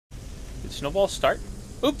Did Snowball start?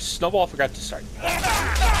 Oops, Snowball forgot to start.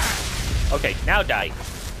 Okay, now die.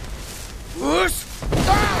 Ha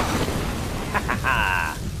ha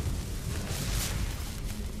ha!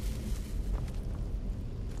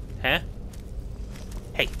 Huh?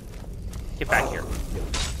 Hey, get back here.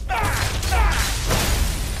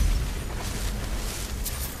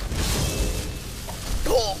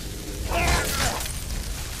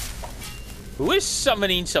 Who is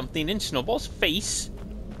summoning something in Snowball's face?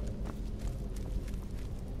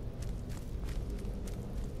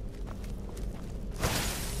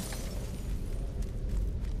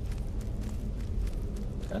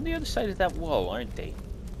 They're on the other side of that wall, aren't they?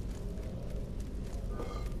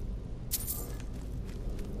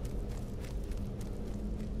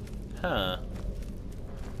 Huh.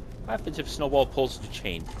 What happens if Snowball pulls the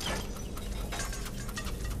chain?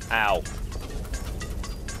 Ow.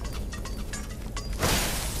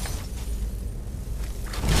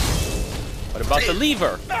 What about the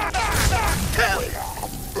lever?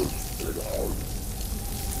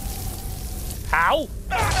 How?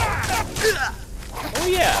 Oh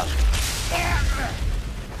yeah.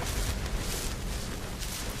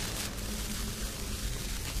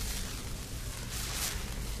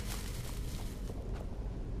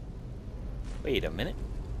 Wait a minute.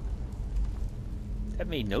 That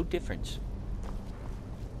made no difference.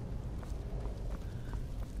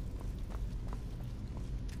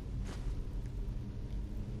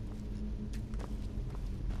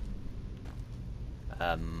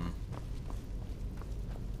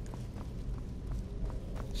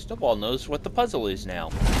 Snowball knows what the puzzle is now.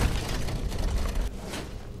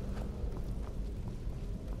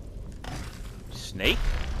 Snake?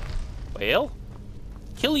 Whale?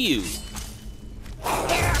 Kill you!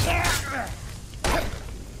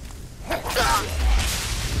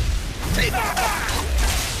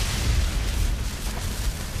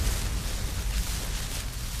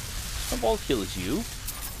 Snowball kills you.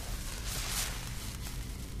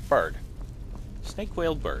 Bird. Snake,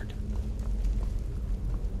 whale, bird.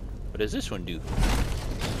 What does this one do?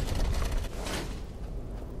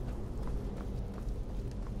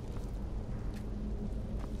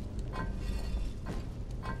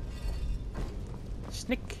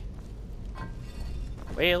 Snake.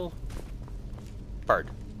 Whale. Bird.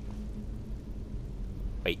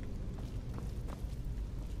 Wait.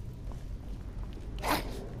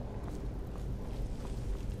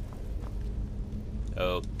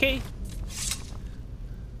 Okay.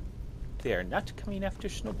 They are not coming after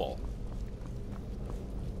Snowball.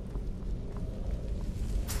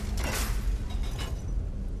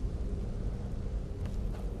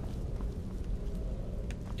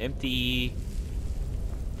 Empty.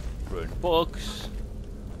 Ruined books.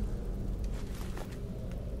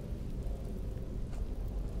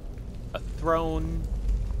 A throne.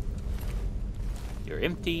 You're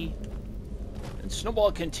empty. And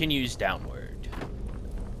Snowball continues downward.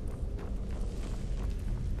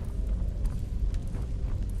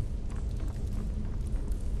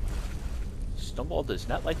 Snowball does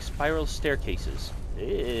not like spiral staircases.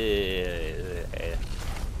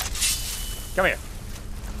 Come here.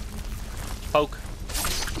 Poke.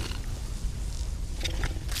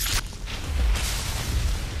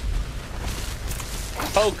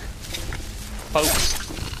 Poke. Poke.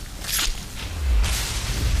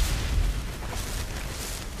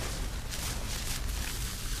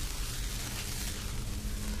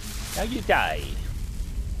 Now you died.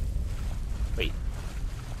 Wait.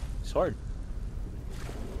 Sword.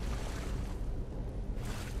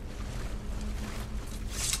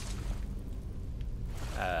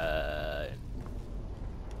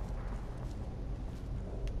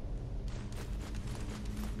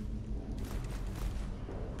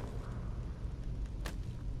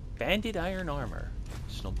 Banded iron armor.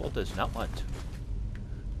 Snowball does not want.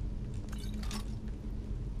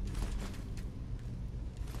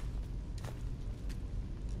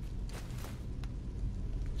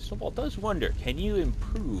 Snowball does wonder, can you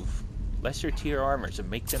improve lesser tier armors and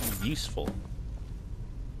make them useful?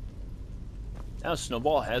 Now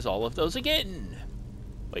Snowball has all of those again.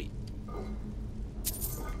 Wait.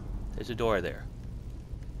 There's a door there.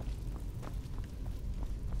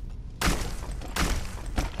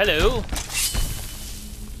 Hello.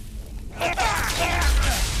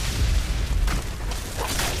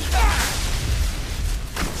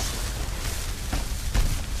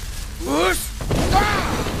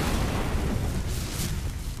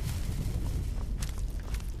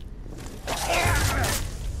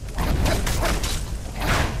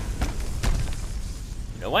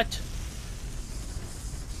 You know what?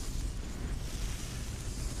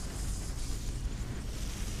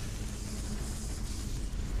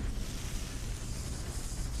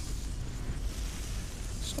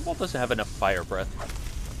 Snowball doesn't have enough fire breath.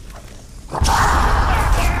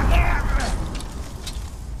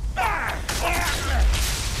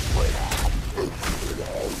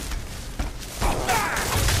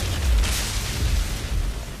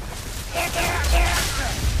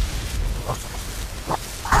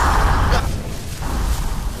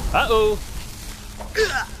 Uh-oh!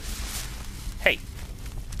 Hey.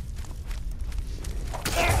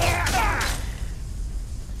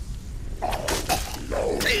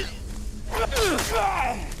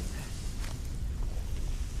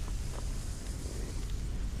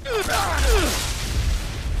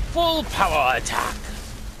 Full power attack!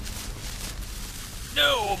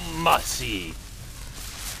 No mercy!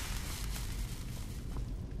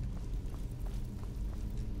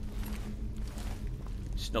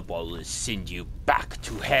 Snowball will send you back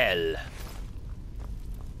to hell.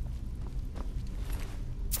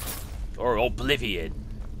 Or oblivion.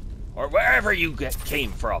 Or wherever you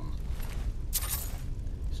came from.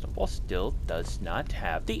 Snowball still does not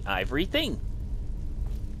have the ivory thing.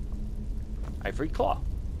 Ivory claw.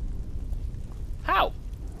 How?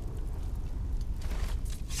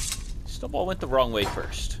 Snowball went the wrong way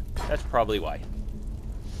first. That's probably why.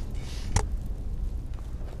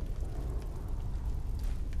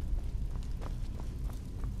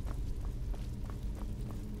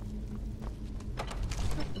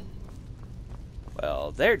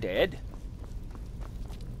 Well, they're dead.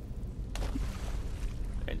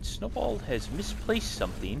 And Snowball has misplaced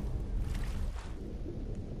something.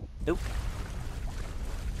 Nope.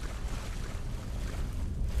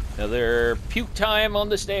 Another puke time on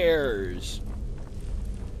the stairs.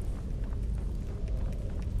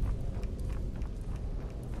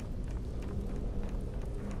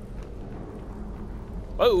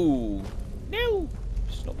 Whoa! No!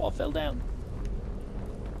 Snowball fell down.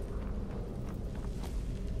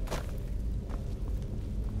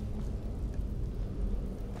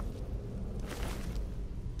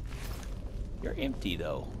 You're empty,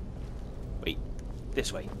 though. Wait,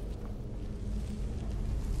 this way.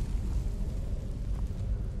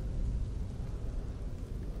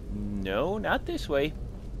 No, not this way.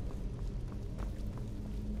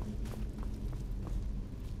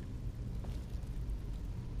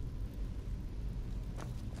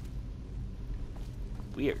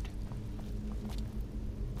 Weird.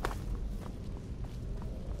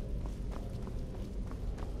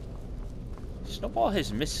 Snowball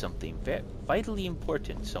has missed something vitally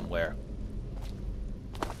important somewhere.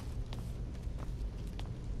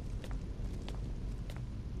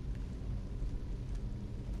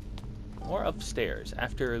 More upstairs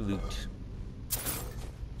after loot.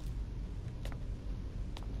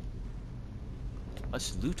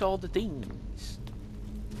 Must loot all the things.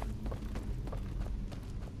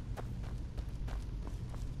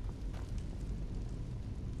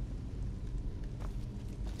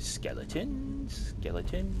 Skeleton,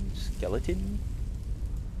 skeleton, skeleton.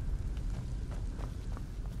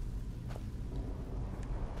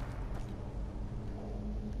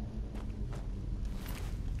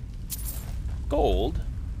 Gold.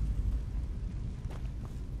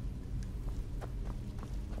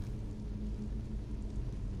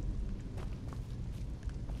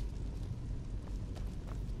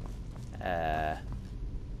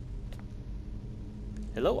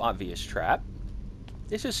 Hello, obvious trap.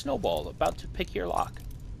 This is Snowball, about to pick your lock.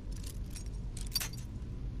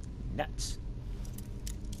 Nuts.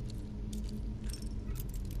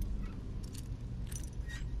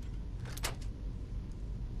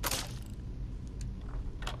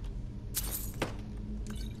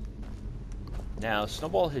 Now,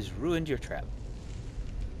 Snowball has ruined your trap.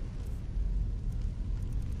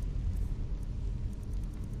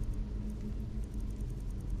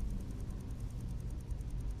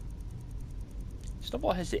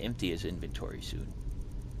 Snowball has to empty his inventory soon.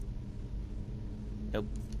 Nope.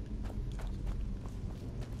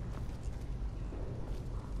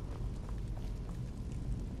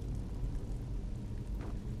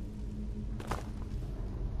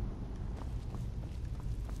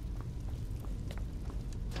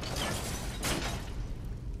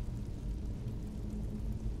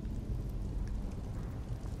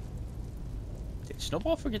 Did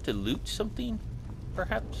Snowball forget to loot something,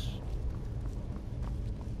 perhaps?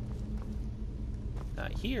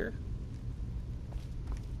 Not here.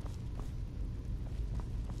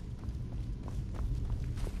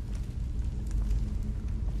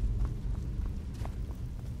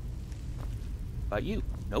 About you?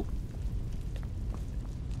 Nope.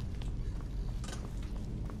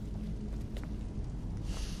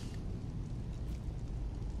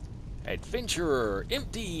 Adventurer,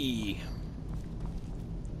 empty.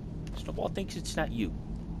 Snowball thinks it's not you.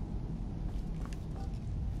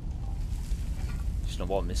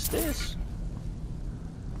 Snowball missed this.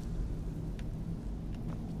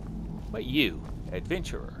 What you,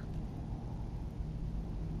 adventurer?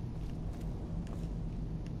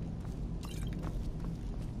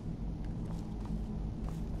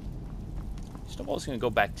 Snowball's gonna go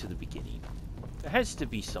back to the beginning. There has to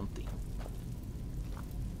be something.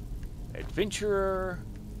 Adventurer,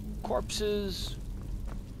 corpses.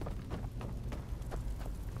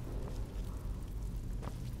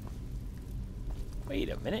 Wait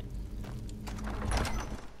a minute.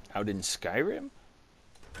 Out in Skyrim?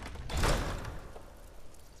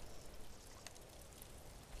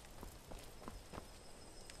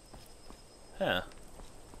 Huh.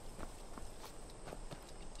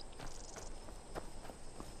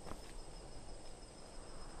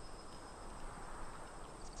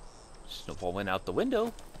 Snowball went out the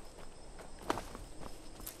window.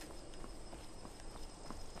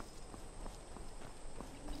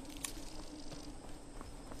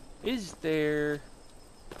 Is there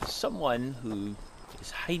someone who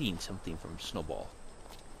is hiding something from Snowball?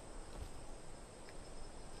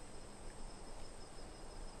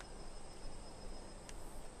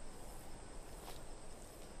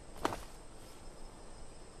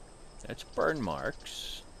 That's burn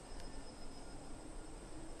marks.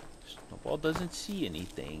 Snowball doesn't see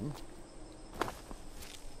anything.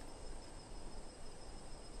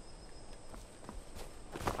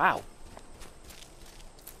 Wow.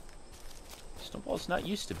 Snowball's not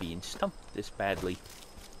used to being stumped this badly.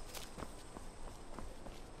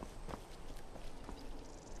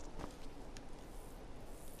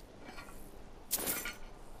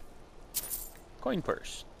 Coin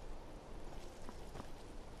purse.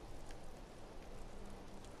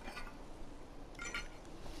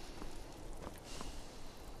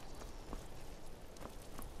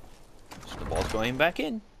 Snowball's going back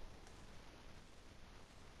in.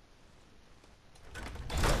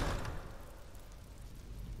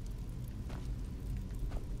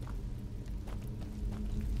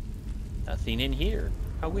 Nothing in here.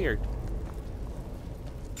 How weird.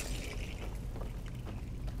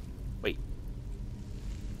 Wait.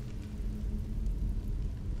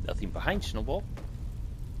 Nothing behind Snowball.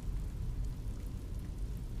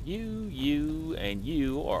 You, and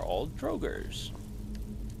you are all Drogers.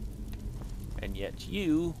 And yet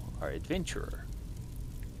you are adventurer.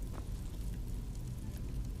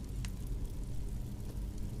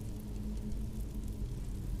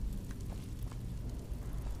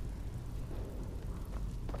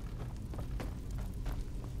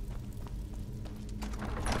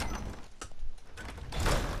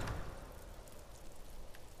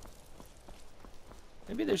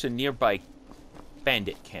 Maybe there's a nearby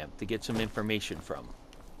bandit camp to get some information from.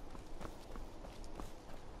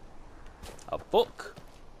 A book.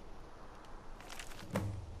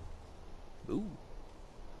 Ooh.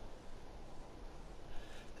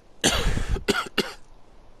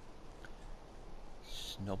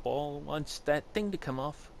 Snowball wants that thing to come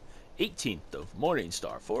off. 18th of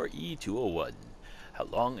Morningstar 4E201. How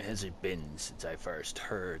long has it been since I first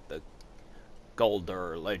heard the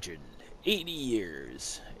Guldur legend? 80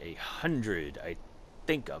 years. 100. I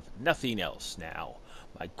think of nothing else now.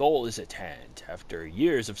 My goal is at hand. After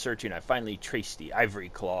years of searching, I finally traced the ivory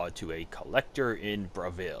claw to a collector in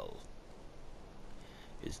Bravil.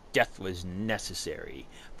 His death was necessary,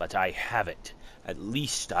 but I have it. At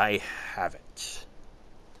least I have it.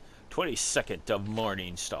 22nd of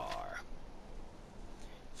Morningstar.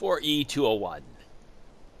 4E201.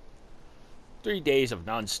 3 days of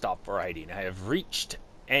non-stop riding. I have reached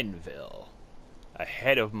Enville,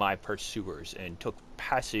 ahead of my pursuers, and took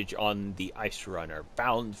passage on the ice runner,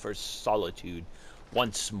 bound for solitude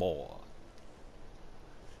once more.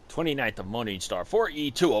 29th of Morningstar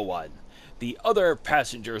 4E201. The other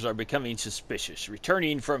passengers are becoming suspicious.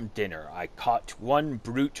 Returning from dinner, I caught one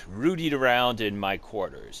brute rooting around in my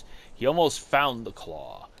quarters. He almost found the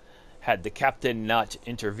claw. Had the captain not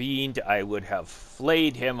intervened, I would have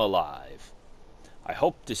flayed him alive. I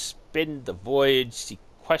hope to spend the voyage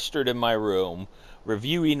sequestered in my room,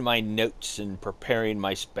 reviewing my notes and preparing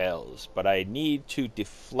my spells, but I need to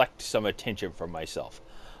deflect some attention from myself.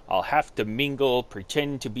 I'll have to mingle,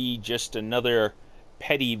 pretend to be just another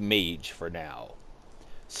petty mage for now.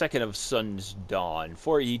 2nd of Sun's Dawn,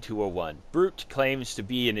 4E201. Brute claims to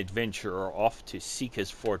be an adventurer off to seek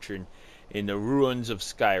his fortune in the ruins of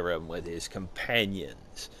Skyrim with his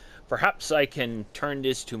companions. Perhaps I can turn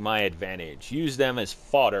this to my advantage, use them as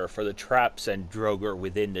fodder for the traps and Droger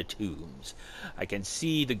within the tombs. I can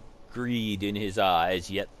see the greed in his eyes,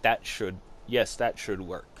 yet that should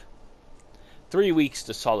work. 3 weeks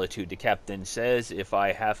to solitude, the captain says. If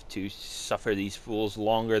I have to suffer these fools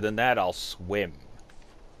longer than that, I'll swim.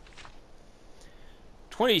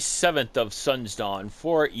 27th of Sunsdawn,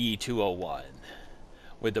 4E201.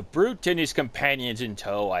 With the brute and his companions in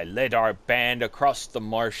tow, I led our band across the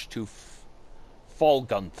marsh to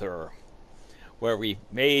Falgunther, where we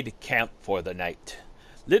made camp for the night.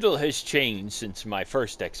 Little has changed since my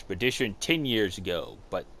first expedition 10 years ago,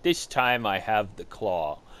 but this time I have the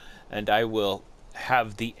claw, and I will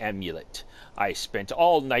have the amulet. I spent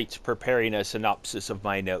all night preparing a synopsis of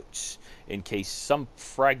my notes, in case some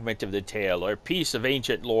fragment of the tale or piece of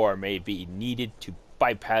ancient lore may be needed to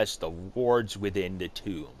bypass the wards within the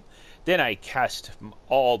tomb. Then I cast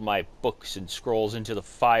all my books and scrolls into the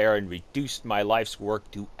fire and reduced my life's work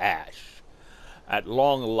to ash. At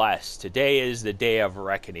long last, today is the day of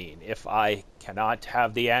reckoning. If I cannot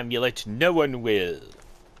have the amulet, no one will.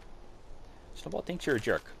 Snowball thinks you're a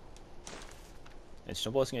jerk. And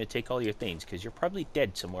Snowball's going to take all your things, because you're probably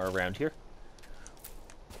dead somewhere around here.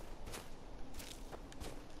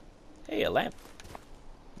 Hey, a lamp.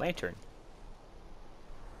 Lantern.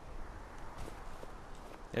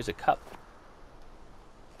 There's a cup.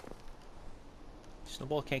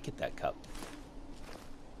 Snowball can't get that cup.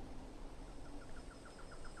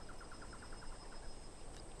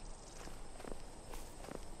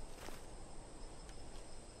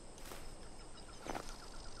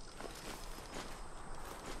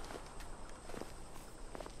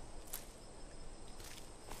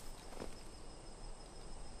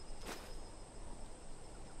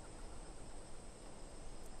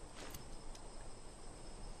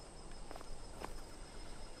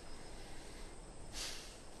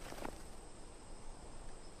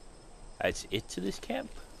 That's it to this camp?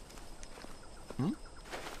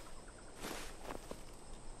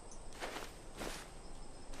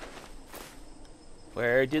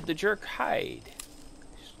 Where did the jerk hide?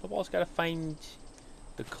 Snowball's got to find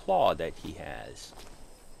the claw that he has.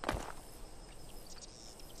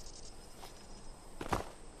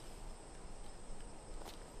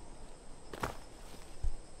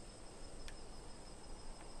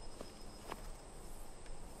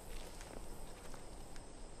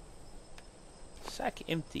 Sack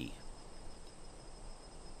empty.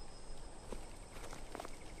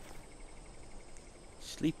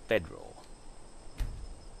 Sleep bedroll.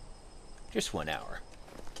 Just 1 hour.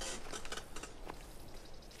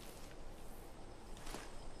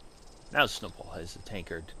 Now Snowball has the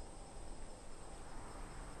tankard.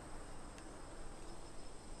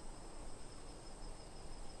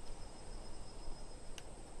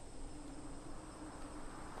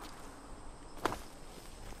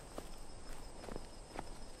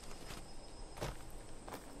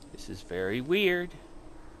 This is very weird.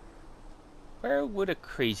 Where would a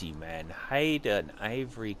crazy man hide an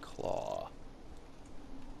ivory claw?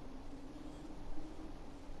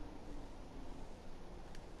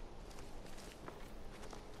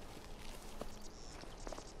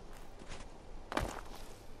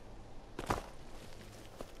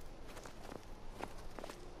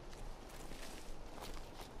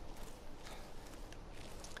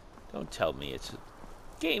 Don't tell me it's a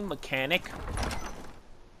game mechanic.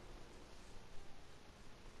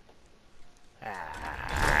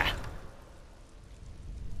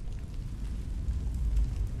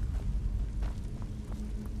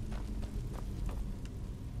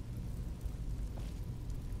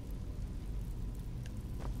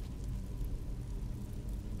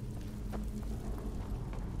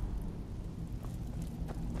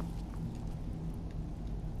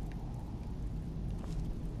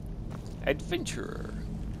 Adventurer.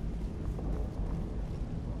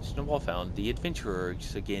 Snowball found the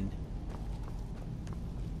adventurers again.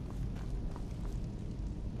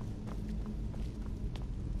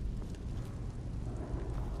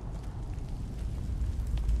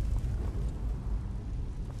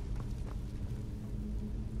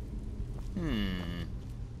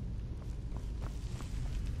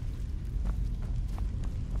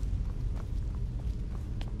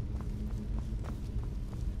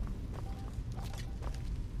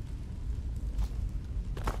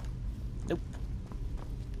 Nope.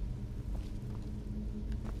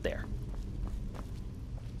 There.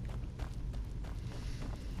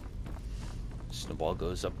 Snowball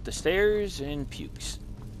goes up the stairs and pukes.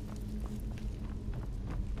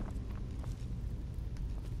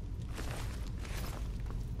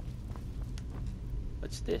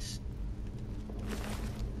 What's this?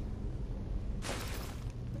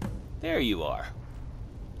 There you are.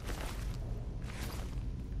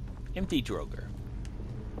 Empty Droger.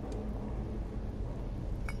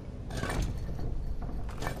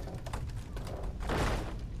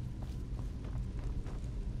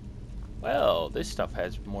 Well, this stuff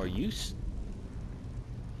has more use.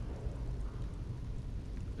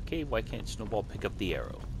 Okay, why can't Snowball pick up the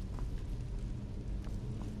arrow?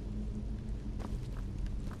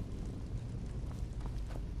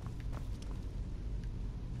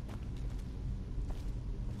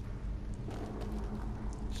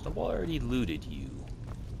 Snowball already looted you.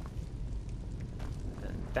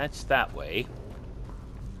 And that's that way.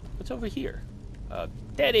 What's over here?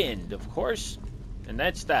 Dead end, of course. And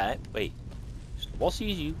that's that. Wait. Snowball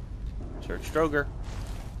sees you. Search Stroger.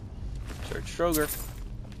 Search Stroger.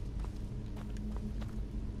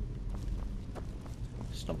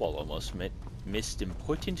 Snowball almost missed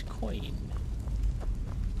important coin.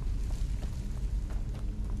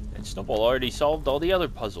 And Snowball already solved all the other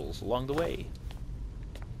puzzles along the way.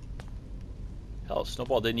 Hell,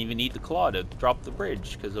 Snowball didn't even need the claw to drop the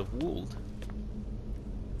bridge because of Would.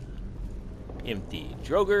 Empty.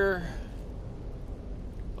 Droger.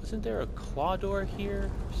 Wasn't there a claw door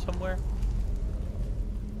here somewhere?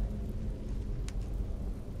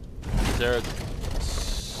 Is there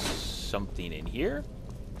something in here?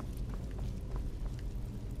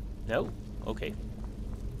 No? Okay.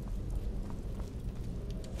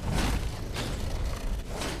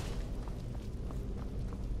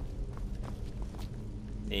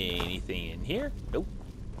 Anything in here? Nope.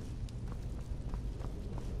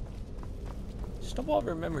 Snowball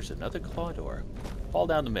remembers another claw door. Fall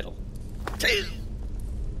down the middle.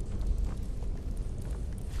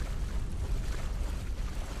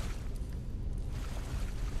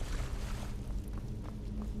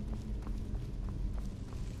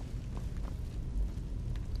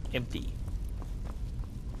 Empty.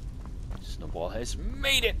 Snowball has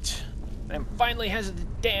made it! And finally has the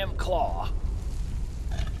damn claw.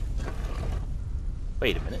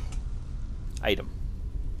 Wait a minute. Item.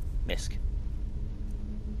 Misc.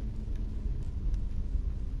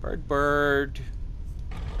 Bird.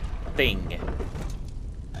 Thing.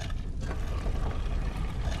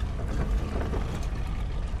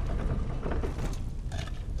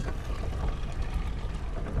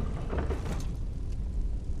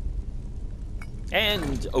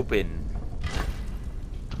 And open.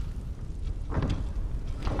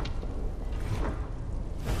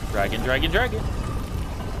 Dragon.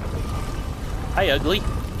 Hi, ugly.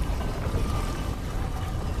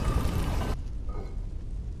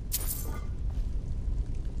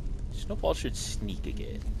 Snowball should sneak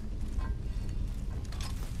again.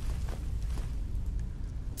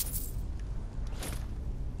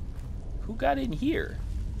 Who got in here?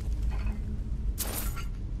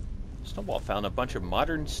 Snowball found a bunch of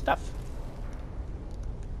modern stuff.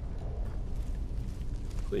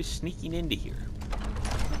 Who is sneaking into here?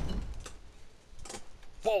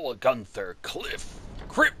 Fall of Gunther, Cliff,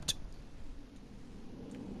 Crypt.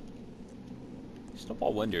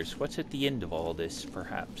 Snowball wonders what's at the end of all this,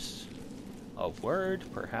 perhaps. A word,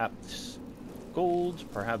 perhaps gold,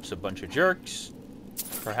 perhaps a bunch of jerks,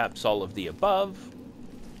 perhaps all of the above.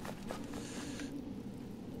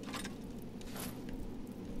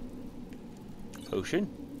 Potion.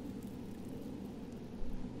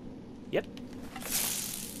 Yep.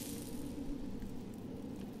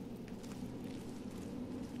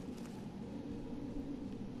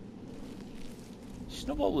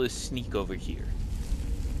 Snowball will sneak over here.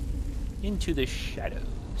 Into the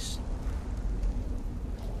shadows.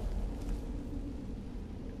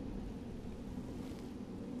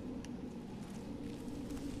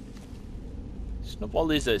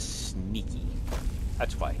 Snowball is a sneaky.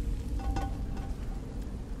 That's why.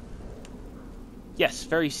 Yes,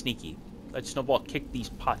 very sneaky. Let Snowball kick these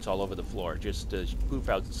pots all over the floor just to prove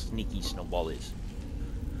how sneaky Snowball is.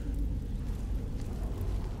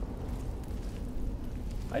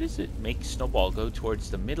 Why does it make Snowball go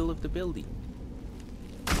towards the middle of the building?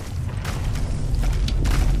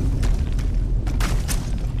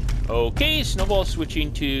 Okay, Snowball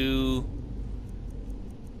switching to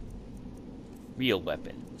real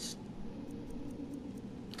weapons.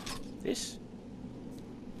 This?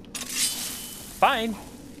 Fine.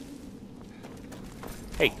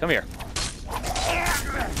 Hey, come here.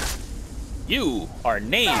 You are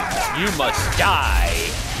named. You must die.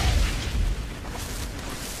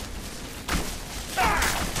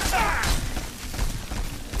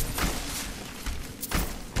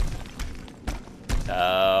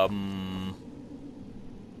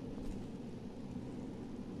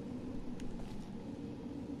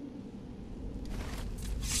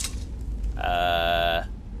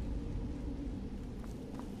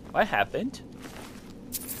 What happened?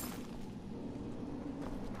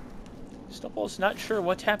 Snowball's not sure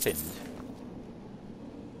what happened.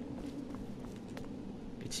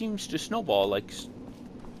 It seems to Snowball like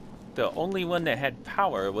the only one that had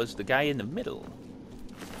power was the guy in the middle.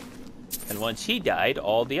 And once he died,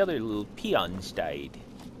 all the other little peons died.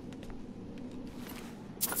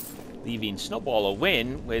 Leaving Snowball a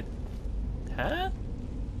win with... Huh?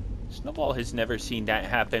 Snowball has never seen that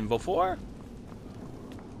happen before.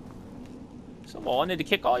 Snowball wanted to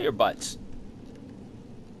kick all your butts.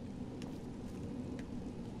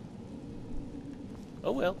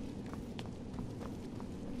 Oh well.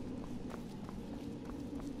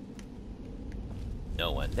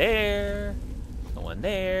 No one there. No one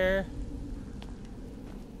there.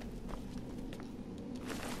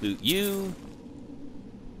 Loot you.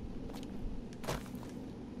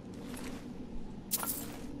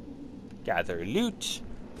 Gather loot.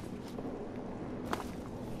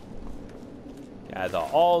 Gather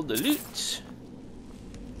all the loot.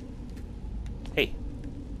 Hey.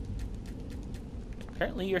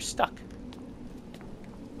 Apparently you're stuck.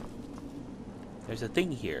 There's a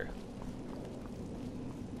thing here.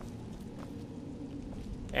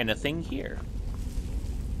 And a thing here.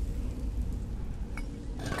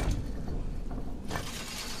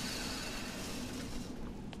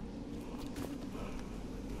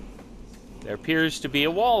 There appears to be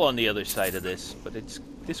a wall on the other side of this, but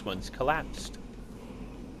this one's collapsed.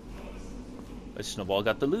 But Snowball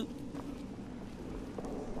got the loot.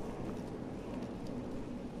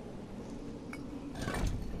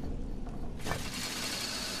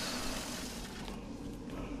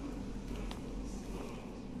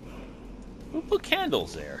 Who put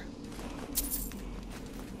candles there?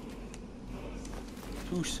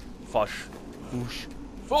 Foosh, fush, foosh,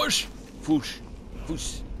 fush, foosh,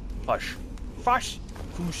 foosh, fush, fush,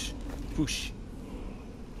 foosh, foosh.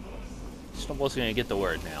 Snowball's gonna get the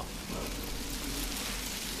word now.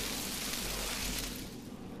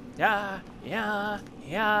 Yeah, yeah,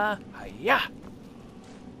 yeah, yeah.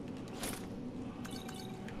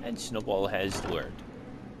 And Snowball has the word.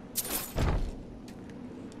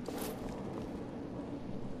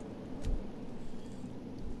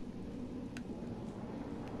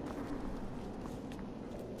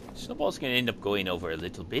 Snowball's gonna end up going over a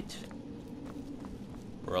little bit.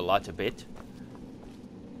 Or a lot of bit.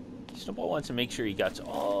 Snowball wants to make sure he got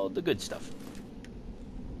all the good stuff.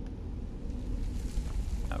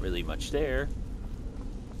 Not really much there.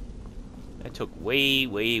 That took way,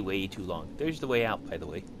 way, way too long. There's the way out, by the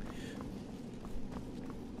way.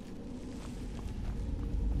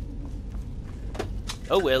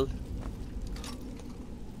 Oh well.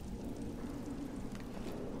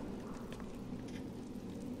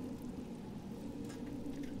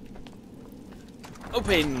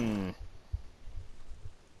 Open!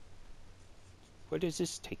 Where does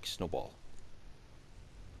this take Snowball?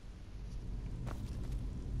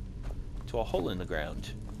 To a hole in the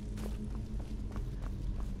ground.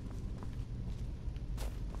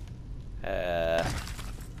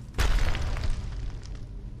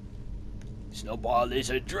 Snowball is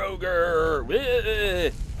a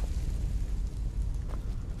droger!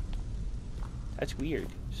 That's weird.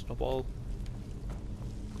 Snowball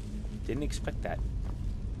didn't expect that.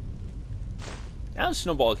 Now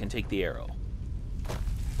Snowball can take the arrow.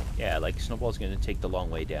 Yeah, like Snowball's gonna take the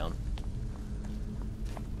long way down.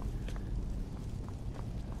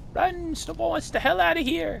 Run! Snowball wants the hell out of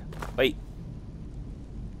here! Wait.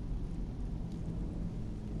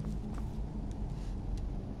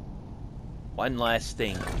 One last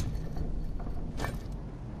thing.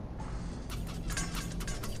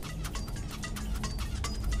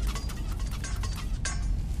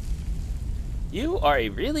 You are a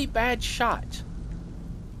really bad shot.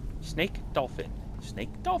 Snake, dolphin.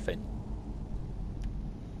 Snake, dolphin.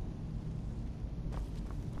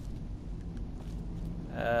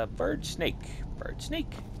 Bird, snake. Bird,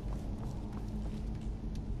 snake.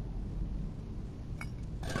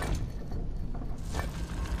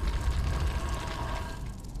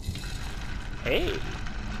 Hey.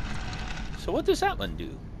 So what does that one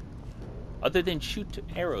do? Other than shoot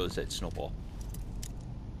arrows at Snowball.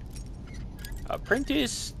 A print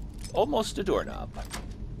is almost a doorknob.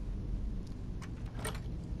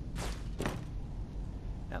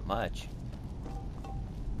 Not much.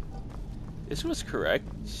 This was correct.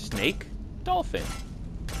 Snake, dolphin.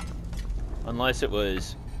 Unless it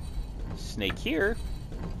was snake here,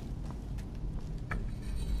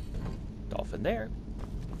 dolphin there,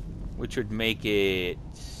 which would make it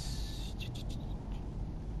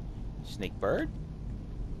snake bird.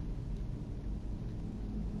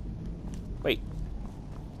 Wait.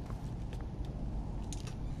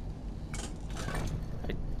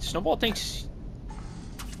 Snowball thinks...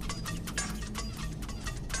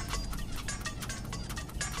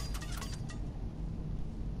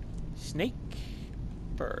 Snake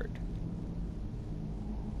bird.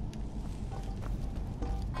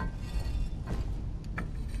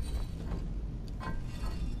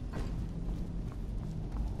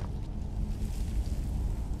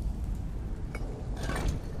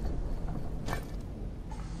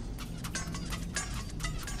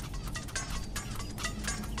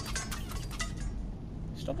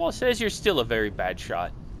 Snowball says you're still a very bad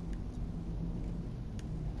shot.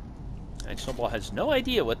 And Snowball has no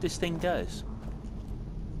idea what this thing does.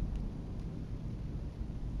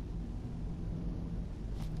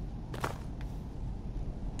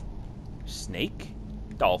 Snake?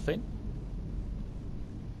 Dolphin?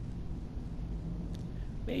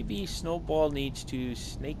 Maybe Snowball needs to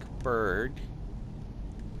snake bird.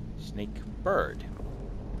 Snake bird.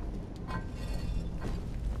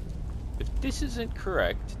 If this isn't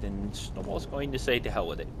correct, then Snowball's going to say to hell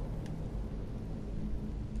with it.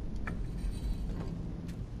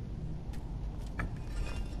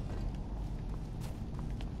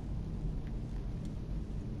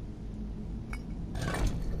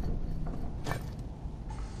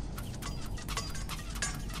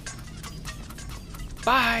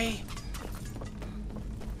 Bye!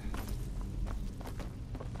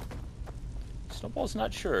 Snowball's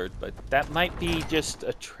not sure, but that might be just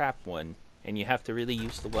a trap one, and you have to really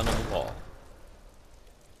use the one on the wall.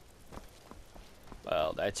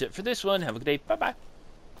 Well, that's it for this one. Have a good day. Bye-bye.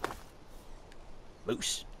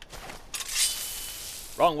 Moose.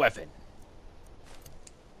 Wrong weapon.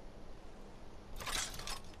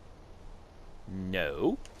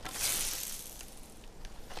 No.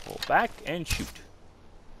 Pull back and shoot.